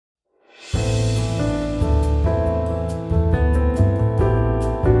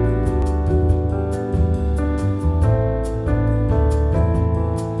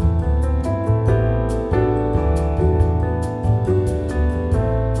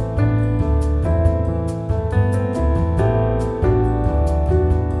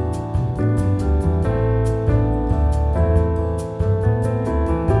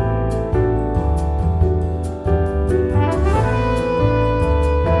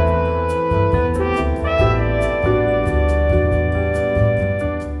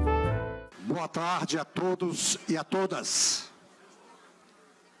todos e a todas.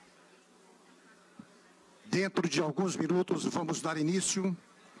 Dentro de alguns minutos, vamos dar início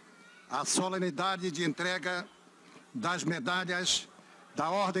à solenidade de entrega das medalhas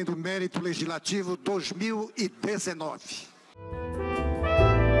da Ordem do Mérito Legislativo 2019.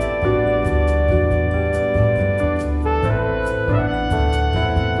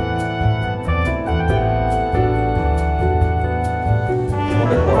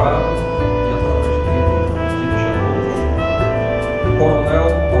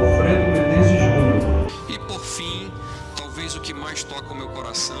 Toca o meu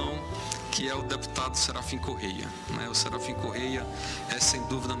coração, que é o deputado Serafim Correia. O Serafim Correia é, sem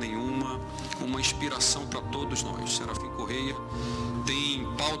dúvida nenhuma, uma inspiração para todos nós. O Serafim Correia tem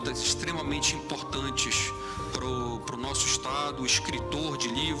pautas extremamente importantes para o nosso estado, escritor de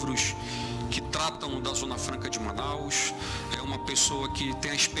livros que tratam da Zona Franca de Manaus, é uma pessoa que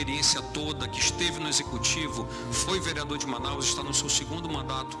tem a experiência toda, que esteve no Executivo, foi vereador de Manaus, está no seu segundo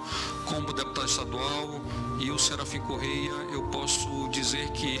mandato como deputado estadual, e o Serafim Correia, eu posso dizer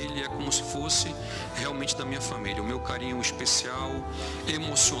que ele é como se fosse realmente da minha família. O meu carinho especial,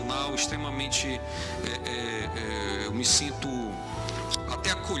 emocional, extremamente, eu me sinto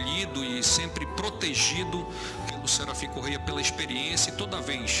até acolhido e sempre protegido pelo Serafim Correia, pela experiência, e toda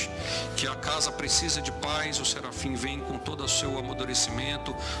vez que a casa precisa de paz, o Serafim vem com todo o seu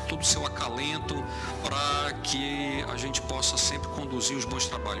amadurecimento, todo o seu acalento, para que a gente possa sempre conduzir os bons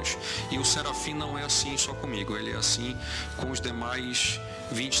trabalhos. E o Serafim não é assim só comigo, ele é assim com os demais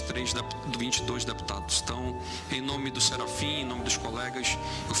 22 deputados. Então, em nome do Serafim, em nome dos colegas,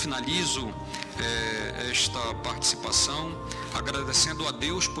 eu finalizo esta participação, agradecendo a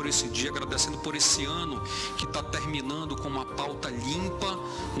Deus por esse dia, agradecendo por esse ano que está terminando com uma pauta limpa.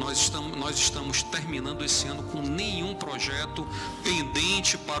 Nós estamos terminando esse ano com nenhum projeto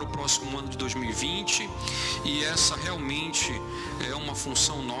pendente para o próximo ano de 2020, e essa realmente é uma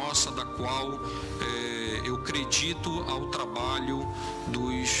função nossa, da qual eu acredito ao trabalho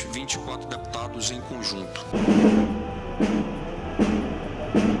dos 24 deputados em conjunto.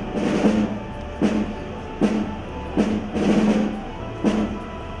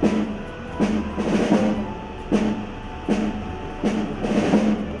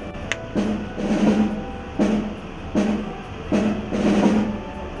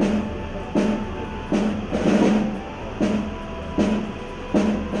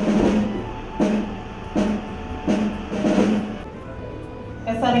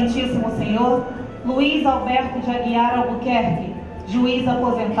 Excelentíssimo senhor Luiz Alberto de Aguiar Albuquerque, juiz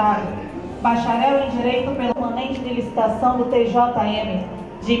aposentado, bacharel em Direito pela permanente de licitação do TJM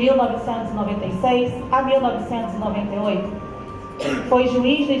de 1996 a 1998. Foi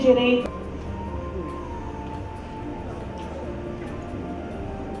juiz de Direito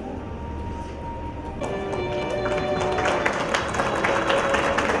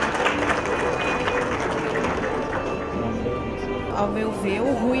Ao meu ver,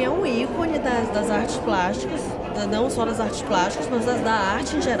 o Rui é um ícone das artes plásticas, não só das artes plásticas, mas da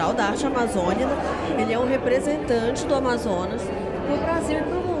arte em geral, da arte amazônica. Ele é um representante do Amazonas para o Brasil e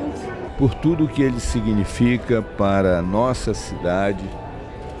para o mundo. Por tudo que ele significa para a nossa cidade,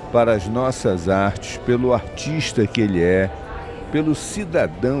 para as nossas artes, pelo artista que ele é, pelo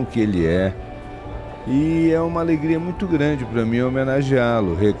cidadão que ele é. E é uma alegria muito grande para mim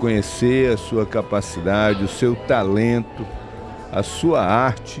homenageá-lo, reconhecer a sua capacidade, o seu talento, a sua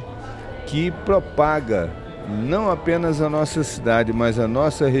arte, que propaga não apenas a nossa cidade, mas a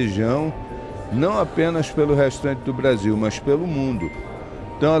nossa região, não apenas pelo restante do Brasil, mas pelo mundo.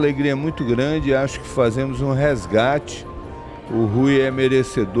 Então a alegria é muito grande, acho que fazemos um resgate. O Rui é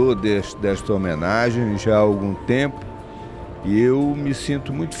merecedor desta homenagem já há algum tempo, e eu me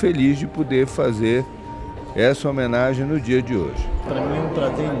sinto muito feliz de poder fazer essa homenagem no dia de hoje. Para mim é um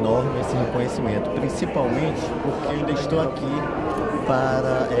prazer enorme esse reconhecimento, principalmente porque eu ainda estou aqui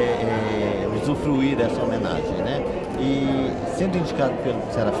para usufruir dessa homenagem, né? E sendo indicado pelo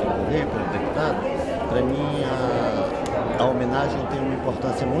Serafim Correia, pelo deputado, para mim a homenagem tem uma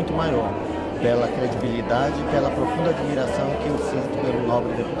importância muito maior, pela credibilidade e pela profunda admiração que eu sinto pelo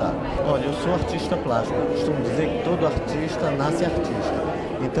nobre deputado. Olha, eu sou artista plástico, eu costumo dizer que todo artista nasce artista.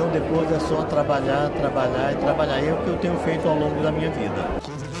 Então depois é só trabalhar, trabalhar e trabalhar. É o que eu tenho feito ao longo da minha vida.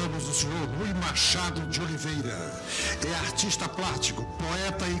 Convidamos o senhor Rui Machado de Oliveira. É artista plástico,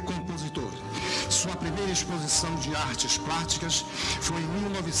 poeta e compositor. Sua primeira exposição de artes plásticas foi em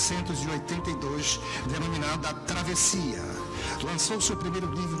 1982, denominada Travessia. lançou seu primeiro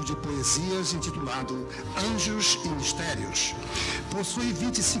livro de poesias intitulado Anjos e Mistérios. Possui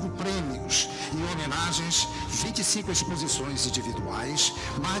 25 prêmios e homenagens, 25 exposições individuais,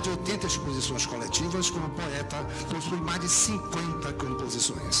 mais de 80 exposições coletivas. Como poeta, possui mais de 50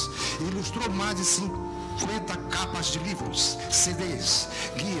 composições. Ilustrou mais de 50 capas de livros, CDs,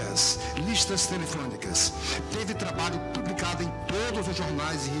 guias, listas telefônicas. Teve trabalho publicado em todos os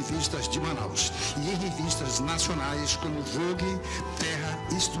jornais e revistas de Manaus e em revistas nacionais como Vogue, Terra,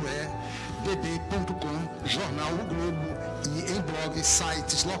 Isto É, bb.com, Jornal O Globo e em blogs,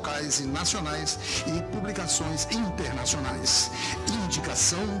 sites locais e nacionais e publicações internacionais.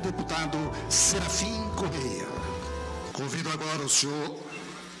 Indicação, deputado Serafim Correia. Convido agora o senhor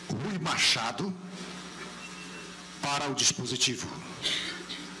Rui Machado para o dispositivo.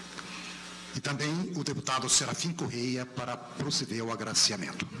 E também o deputado Serafim Correia para proceder ao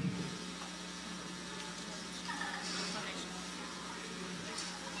agraciamento.